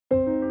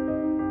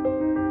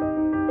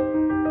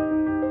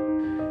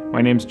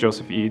My name is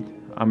Joseph Eid.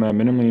 I'm a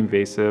minimally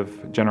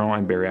invasive general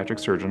and bariatric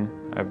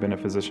surgeon. I've been a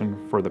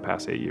physician for the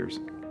past 8 years.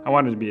 I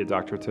wanted to be a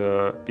doctor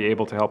to be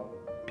able to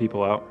help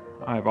people out.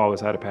 I've always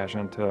had a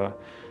passion to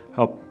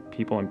help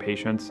people and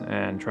patients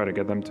and try to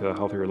get them to a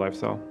healthier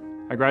lifestyle.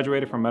 I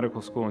graduated from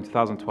medical school in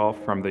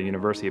 2012 from the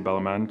University of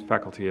Cumberland,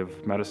 Faculty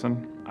of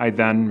Medicine. I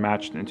then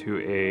matched into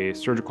a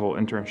surgical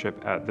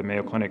internship at the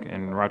Mayo Clinic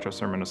in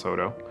Rochester,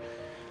 Minnesota.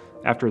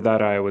 After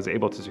that, I was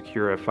able to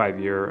secure a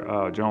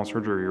 5-year general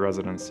surgery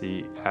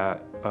residency at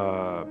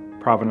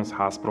Providence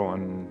Hospital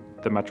in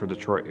the Metro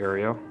Detroit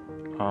area,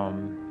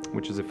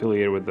 which is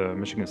affiliated with the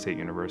Michigan State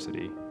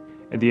University.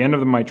 At the end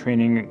of my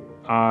training,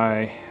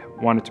 I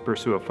wanted to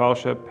pursue a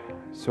fellowship,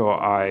 so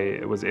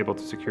I was able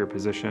to secure a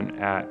position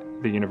at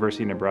the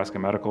University of Nebraska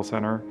Medical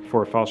Center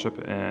for a fellowship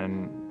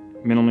in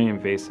minimally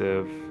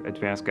invasive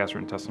advanced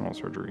gastrointestinal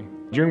surgery.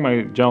 During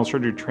my general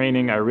surgery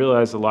training, I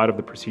realized a lot of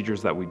the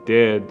procedures that we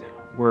did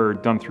were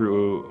done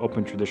through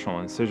open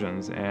traditional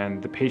incisions,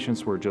 and the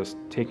patients were just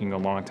taking a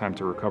long time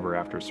to recover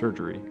after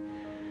surgery.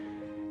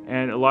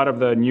 And a lot of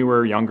the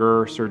newer,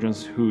 younger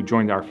surgeons who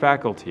joined our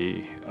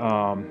faculty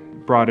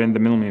brought in the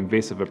minimally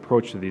invasive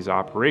approach to these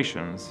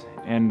operations.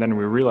 And then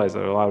we realized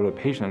that a lot of the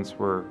patients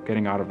were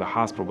getting out of the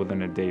hospital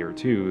within a day or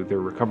two. They're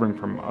recovering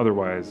from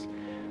otherwise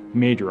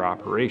major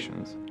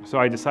operations. So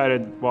I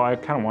decided, well, I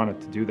kind of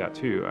wanted to do that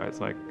too.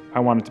 I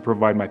wanted to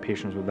provide my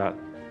patients with that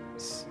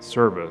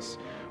service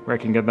where I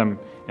can get them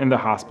in the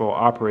hospital,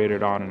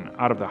 operated on, and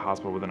out of the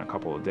hospital within a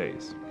couple of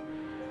days.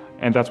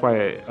 And that's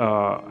why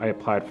I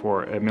applied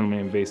for a minimally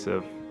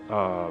invasive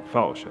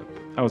fellowship.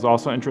 I was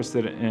also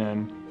interested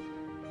in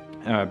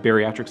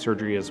bariatric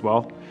surgery as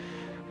well.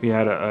 We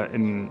had,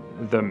 in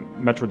the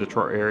Metro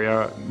Detroit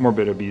area,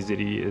 morbid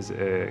obesity is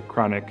a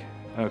chronic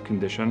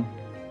condition.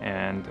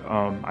 And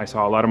I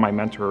saw a lot of my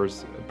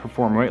mentors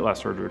perform weight loss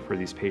surgery for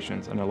these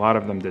patients, and a lot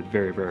of them did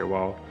very, very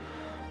well.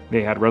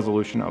 They had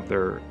resolution of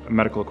their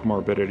medical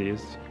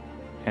comorbidities,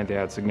 and they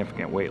had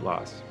significant weight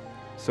loss.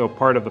 So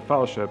part of the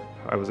fellowship,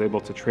 I was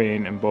able to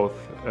train in both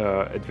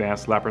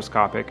advanced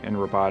laparoscopic and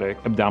robotic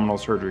abdominal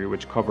surgery,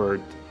 which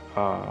covered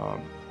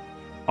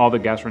all the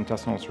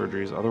gastrointestinal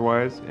surgeries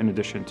otherwise, in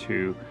addition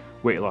to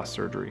weight loss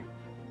surgery.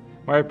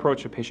 My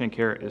approach to patient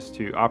care is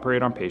to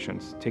operate on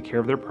patients, take care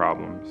of their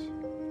problems,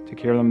 take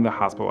care of them in the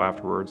hospital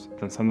afterwards,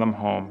 then send them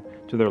home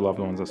to their loved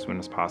ones as soon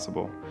as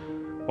possible,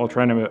 while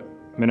trying to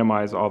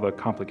minimize all the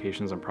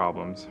complications and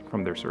problems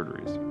from their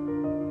surgeries.